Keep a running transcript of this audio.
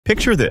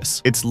Picture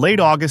this. It's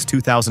late August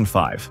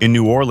 2005. In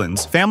New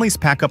Orleans, families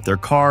pack up their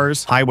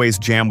cars, highways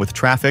jam with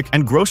traffic,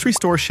 and grocery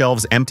store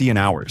shelves empty in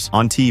hours.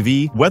 On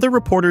TV, weather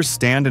reporters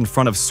stand in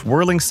front of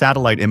swirling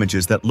satellite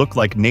images that look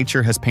like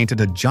nature has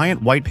painted a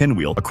giant white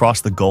pinwheel across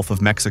the Gulf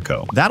of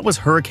Mexico. That was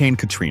Hurricane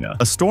Katrina,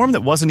 a storm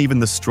that wasn't even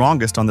the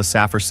strongest on the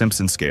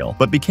Saffir-Simpson scale,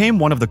 but became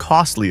one of the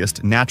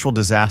costliest natural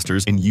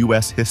disasters in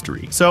U.S.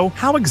 history. So,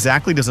 how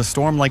exactly does a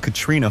storm like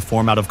Katrina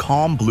form out of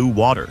calm blue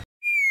water?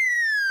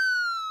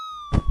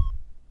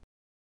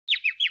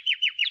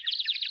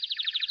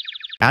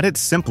 At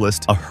its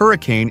simplest, a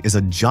hurricane is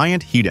a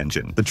giant heat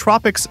engine. The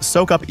tropics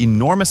soak up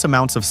enormous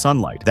amounts of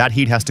sunlight. That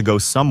heat has to go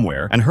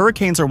somewhere, and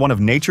hurricanes are one of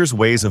nature's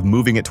ways of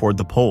moving it toward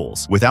the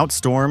poles. Without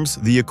storms,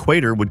 the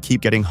equator would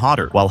keep getting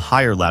hotter, while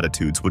higher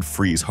latitudes would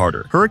freeze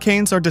harder.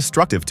 Hurricanes are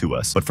destructive to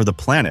us, but for the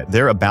planet,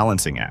 they're a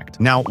balancing act.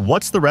 Now,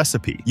 what's the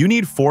recipe? You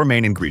need 4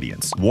 main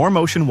ingredients: warm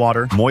ocean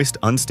water, moist,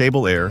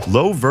 unstable air,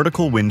 low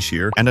vertical wind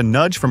shear, and a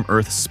nudge from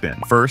Earth's spin.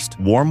 First,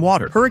 warm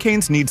water.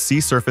 Hurricanes need sea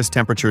surface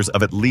temperatures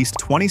of at least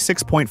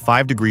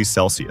 26.5 degrees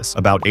Celsius,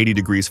 about 80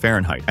 degrees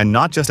Fahrenheit, and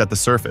not just at the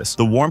surface.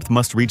 The warmth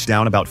must reach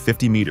down about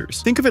 50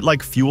 meters. Think of it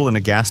like fuel in a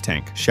gas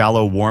tank.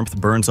 Shallow warmth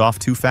burns off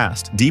too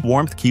fast. Deep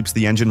warmth keeps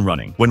the engine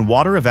running. When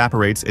water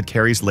evaporates, it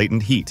carries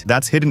latent heat.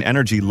 That's hidden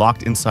energy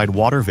locked inside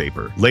water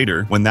vapor.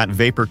 Later, when that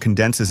vapor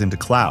condenses into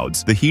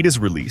clouds, the heat is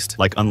released,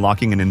 like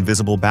unlocking an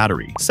invisible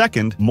battery.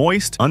 Second,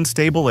 moist,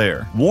 unstable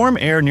air. Warm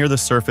air near the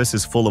surface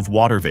is full of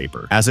water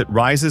vapor. As it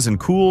rises and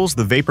cools,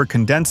 the vapor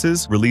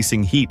condenses,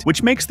 releasing heat,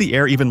 which makes the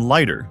air even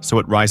lighter, so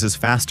it rises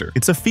faster.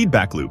 It's a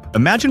feedback loop.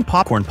 Imagine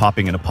popcorn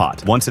popping in a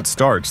pot. Once it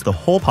starts, the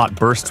whole pot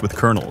bursts with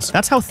kernels.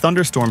 That's how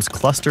thunderstorms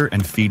cluster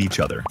and feed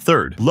each other.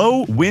 Third,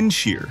 low wind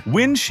shear.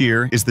 Wind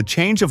shear is the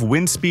change of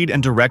wind speed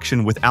and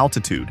direction with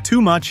altitude. Too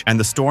much, and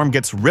the storm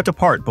gets ripped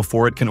apart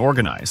before it can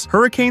organize.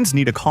 Hurricanes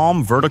need a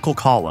calm vertical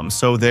column,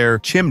 so their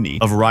chimney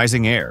of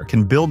rising air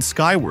can build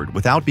skyward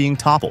without being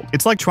toppled.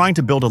 It's like trying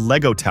to build a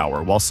Lego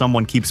tower while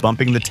someone keeps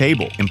bumping the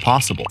table.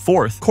 Impossible.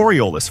 Fourth,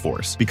 Coriolis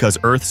force. Because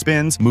Earth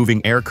spins,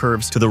 moving air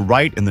curves to the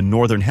right in the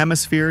northern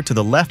hemisphere, to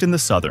the left in the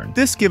southern.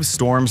 This gives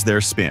storms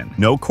their spin.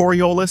 No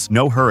Coriolis,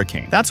 no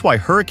hurricane. That's why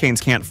hurricanes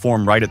can't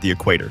form right at the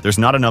equator. There's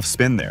not enough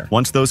spin there.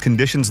 Once those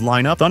conditions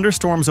line up,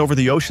 thunderstorms over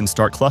the ocean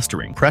start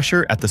clustering.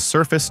 Pressure at the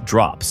surface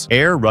drops.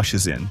 Air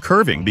rushes in,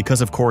 curving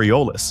because of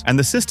Coriolis, and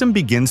the system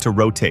begins to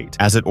rotate.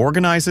 As it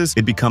organizes,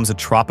 it becomes a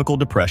tropical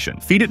depression.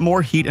 Feed it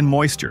more heat and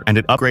moisture, and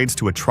it upgrades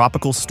to a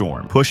tropical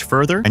storm. Push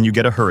further, and you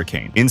get a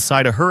hurricane.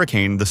 Inside a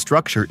hurricane, the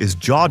structure is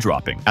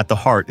jaw-dropping. At the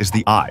heart is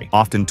the eye,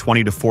 often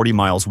 20 to 40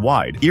 miles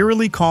wide,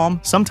 eerily calm,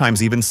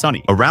 sometimes even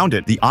sunny. Around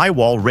it, the eye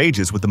wall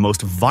rages with the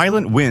most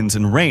violent winds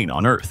and rain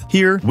on Earth.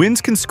 Here,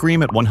 winds can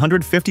scream at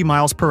 150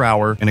 miles per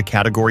hour in a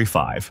Category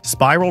 5.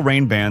 Spiral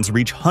rain bands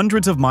reach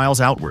hundreds of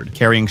miles outward,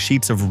 carrying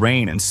sheets of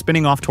rain and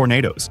spinning off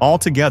tornadoes.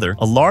 Altogether,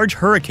 a large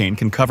hurricane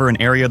can cover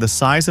an area the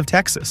size of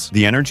Texas.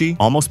 The energy,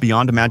 almost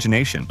beyond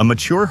imagination. A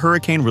mature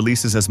hurricane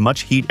releases as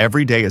much heat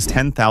every day as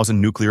 10,000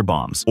 nuclear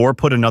bombs. Or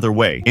put another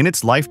way, in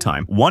its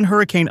lifetime, one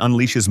hurricane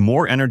unleashes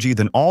more energy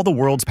than all the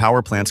world's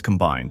power plants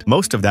combined.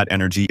 Most of that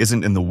energy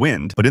isn't in the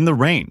wind, but in the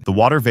rain, the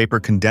water vapor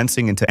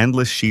condensing into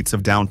endless sheets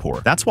of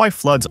downpour. That's why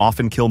floods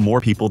often kill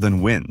more people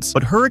than winds.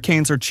 But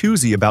hurricanes are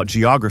choosy about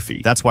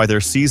geography. That's why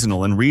they're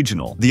seasonal and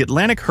regional. The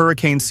Atlantic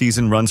hurricane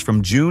season runs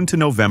from June to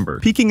November,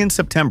 peaking in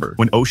September,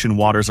 when ocean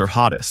waters are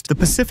hottest. The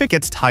Pacific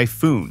gets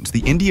typhoons.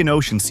 The Indian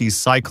Ocean sees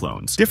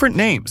cyclones. Different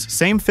names,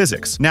 same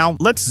physics. Now,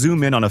 let's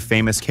zoom in on a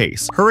famous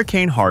case.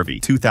 Hurricane Harvey,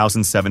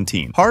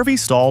 2017. Harvey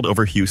stalled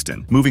over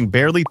Houston, moving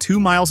barely 2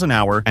 miles an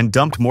hour and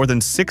dumped more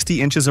than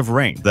 60 inches of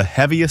rain, the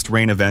heaviest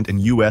rain event in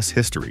U.S.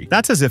 history.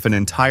 That's as if an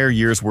entire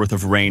year's worth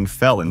of rain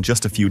fell in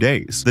just a few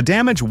days. The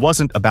damage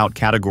wasn't about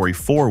Category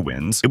 4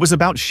 winds, it was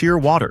about sheer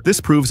water.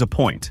 This proves a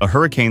point. A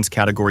hurricane's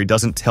category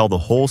doesn't tell the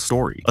whole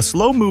story. A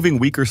slow-moving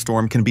weaker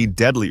storm can be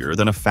deadlier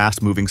than a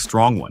fast-moving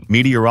strong one.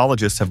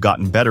 Meteorologists have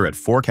gotten better at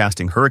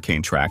forecasting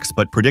hurricane tracks,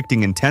 but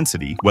predicting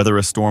intensity, whether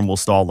a storm will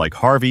stall like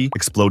Harvey,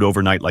 explode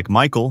overnight like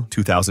Michael,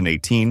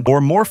 2018, or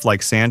morph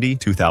like Sandy,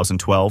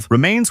 2012,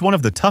 remains one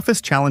of the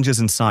toughest challenges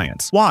in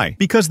science. Why?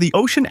 Because the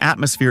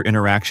ocean-atmosphere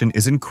interaction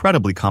is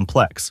incredibly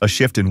complex. A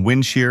shift in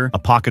wind shear, a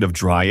pocket of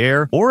dry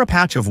air, or a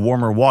patch of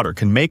warmer water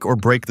can make or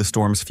break the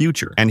storm's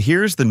future. And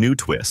here's the new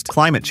twist: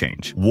 climate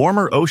change.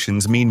 Warmer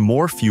oceans mean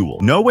more fuel.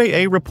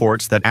 NOAA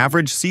reports that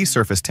average sea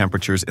surface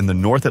temperatures in the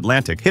North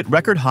Atlantic hit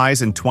record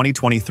highs in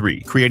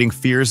 2023, creating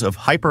fears of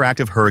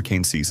hyperactive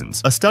hurricane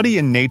seasons. A study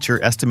in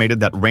Nature estimated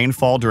that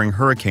rainfall during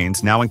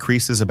hurricanes now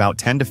increases about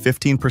 10 to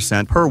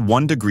 15% per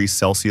 1 degree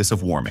Celsius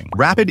of warming.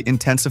 Rapid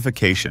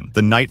intensification,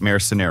 the nightmare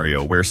scenario.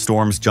 scenario where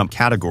storms jump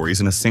categories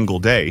in a single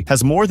day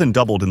has more than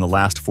doubled in the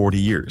last 40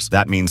 years.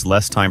 That means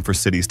less time for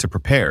cities to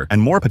prepare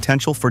and more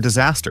potential for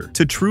disaster.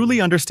 To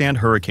truly understand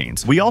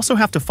hurricanes, we also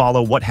have to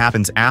follow what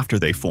happens after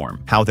they form,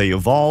 how they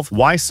evolve,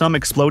 why some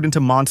explode into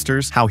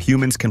monsters, how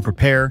humans can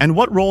prepare, and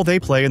what role they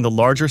play in the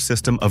larger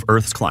system of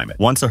Earth's climate.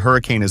 Once a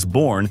hurricane is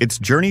born, its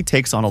journey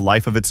takes on a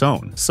life of its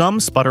own. Some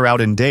sputter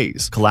out in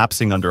days,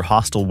 collapsing under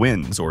hostile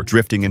winds or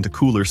drifting into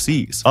cooler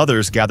seas.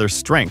 Others gather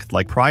strength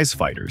like prize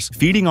fighters,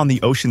 feeding on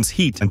the ocean's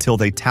heat until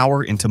they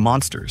tower into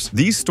monsters.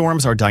 These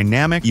storms are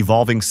dynamic,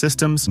 evolving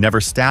systems,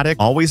 never static,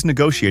 always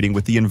negotiating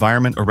with the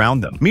environment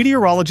around them.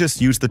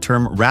 Meteorologists use the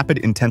term rapid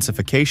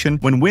intensification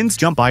when winds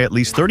jump by at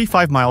least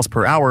 35 miles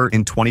per hour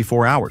in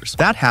 24 hours.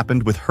 That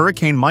happened with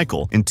Hurricane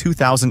Michael in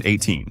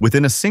 2018.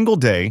 Within a single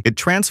day, it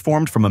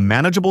transformed from a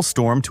manageable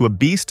storm to a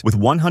beast with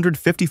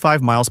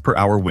 155 miles per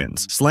hour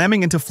winds,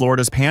 slamming into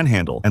Florida's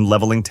panhandle and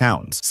leveling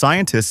towns.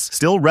 Scientists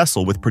still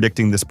wrestle with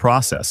predicting this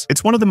process.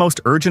 It's one of the most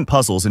urgent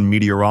puzzles in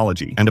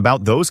meteorology. And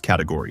about those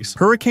categories,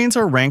 hurricanes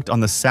are ranked on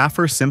the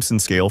Saffir-Simpson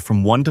scale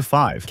from 1 to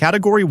 5.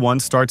 Category 1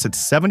 starts at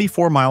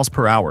 74 miles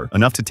per hour,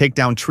 enough to take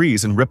down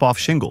trees and rip off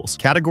shingles.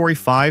 Category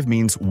 5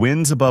 means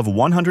winds above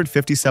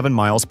 157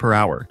 miles per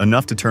hour,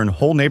 enough to turn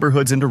whole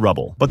neighborhoods into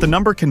rubble. But the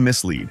number can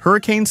mislead.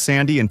 Hurricane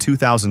Sandy in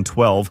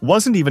 2012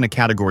 wasn't even a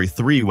Category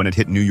 3 when it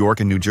hit New York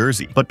and New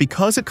Jersey. But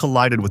because it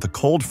collided with a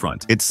cold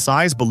front, its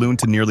size ballooned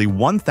to nearly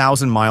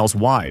 1,000 miles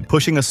wide,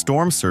 pushing a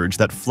storm surge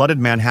that flooded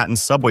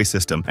Manhattan's subway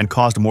system and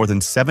caused more than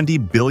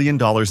 $70 billion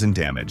in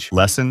damage.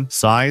 Lesson: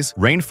 size,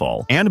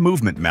 rainfall, and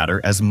movement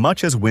matter as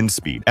much as wind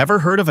speed. Ever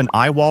heard of an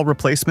eye wall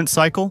replacement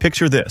cycle?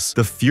 Picture this.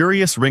 The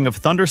furious ring of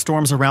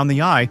thunderstorms around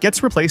the eye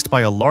gets replaced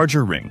by a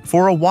larger ring.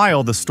 For a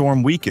while, the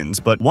storm weakens,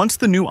 but once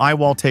the new eye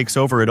wall takes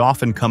over, it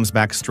often comes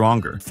back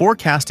stronger.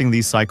 Forecasting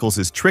these cycles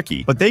is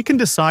tricky, but they can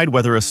decide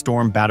whether a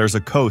storm batters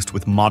a coast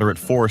with moderate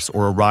force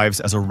or arrives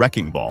as a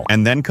wrecking ball.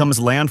 And then comes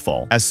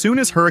landfall. As soon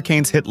as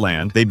hurricanes hit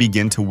land, they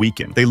begin to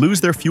weaken. They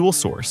lose their fuel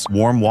source,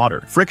 warm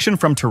water. Friction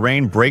from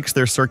terrain breaks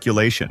their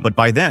circulation, but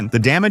by then, the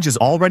damage is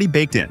already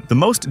baked in. The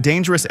most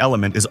dangerous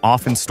element is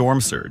often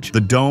storm surge.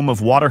 The dome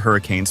of water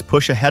hurricanes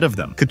push ahead of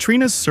them.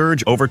 Katrina's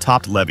surge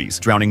overtopped levees,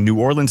 drowning New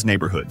Orleans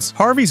neighborhoods.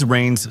 Harvey's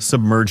rains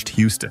submerged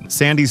Houston.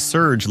 Sandy's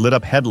surge lit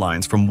up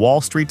headlines from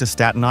Wall Street to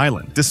Staten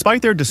Island.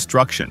 Despite their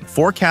destruction,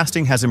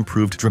 forecasting has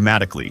improved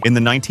dramatically. In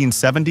the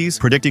 1970s,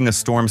 predicting a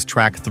storm's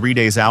track 3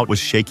 days out was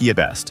shaky at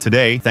best.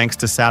 Today, thanks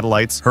to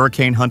satellites,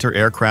 hurricane hunter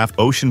aircraft,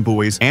 ocean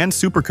buoys, and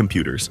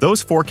supercomputers,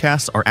 those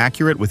forecasts are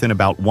accurate within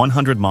about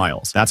 100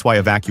 miles. That's why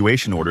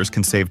evacuation orders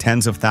can save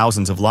tens of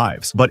thousands of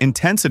lives. But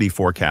intensity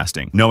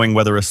forecasting, knowing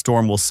whether a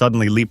storm will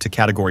suddenly leap to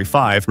Category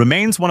 5,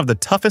 remains one of the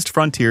toughest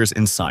frontiers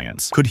in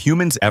science. Could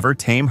humans ever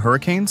tame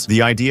hurricanes?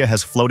 The idea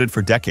has floated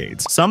for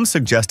decades. Some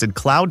suggested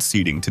cloud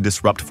seeding to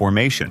disrupt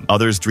formation.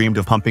 Others dreamed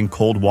of pumping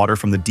cold water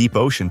from the deep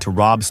ocean to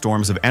rob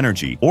storms of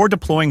energy, or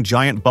deploying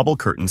giant bubble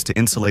curtains to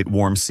insulate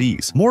warm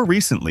seas. More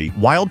recently,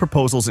 wild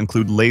proposals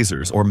include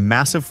lasers or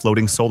massive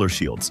floating solar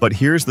shields. But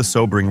here's the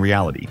sobering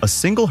reality. A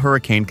single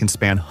hurricane can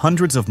span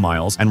hundreds of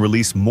miles and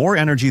release more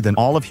energy than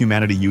all of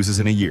humanity uses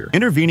in a year.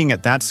 Intervening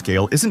at that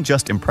scale isn't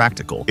just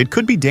impractical. It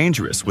could be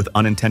dangerous with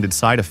unintended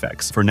side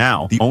effects. For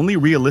now, the only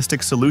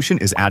realistic solution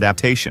is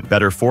adaptation.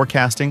 Better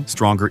forecasting,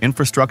 stronger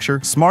infrastructure,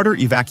 smarter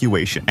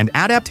evacuation. And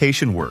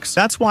adaptation works.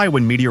 That's why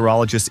when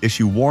meteorologists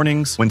issue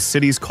warnings, when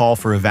cities call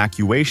for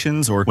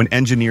evacuations, or when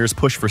engineers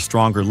push for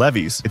stronger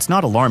levees, it's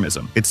not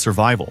alarmism, it's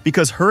survival.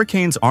 Because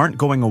hurricanes aren't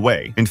going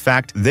away. In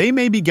fact, they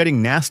may be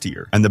getting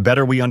nastier, and the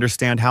better we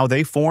understand how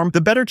they form,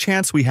 the better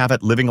chance we have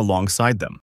at living alongside them.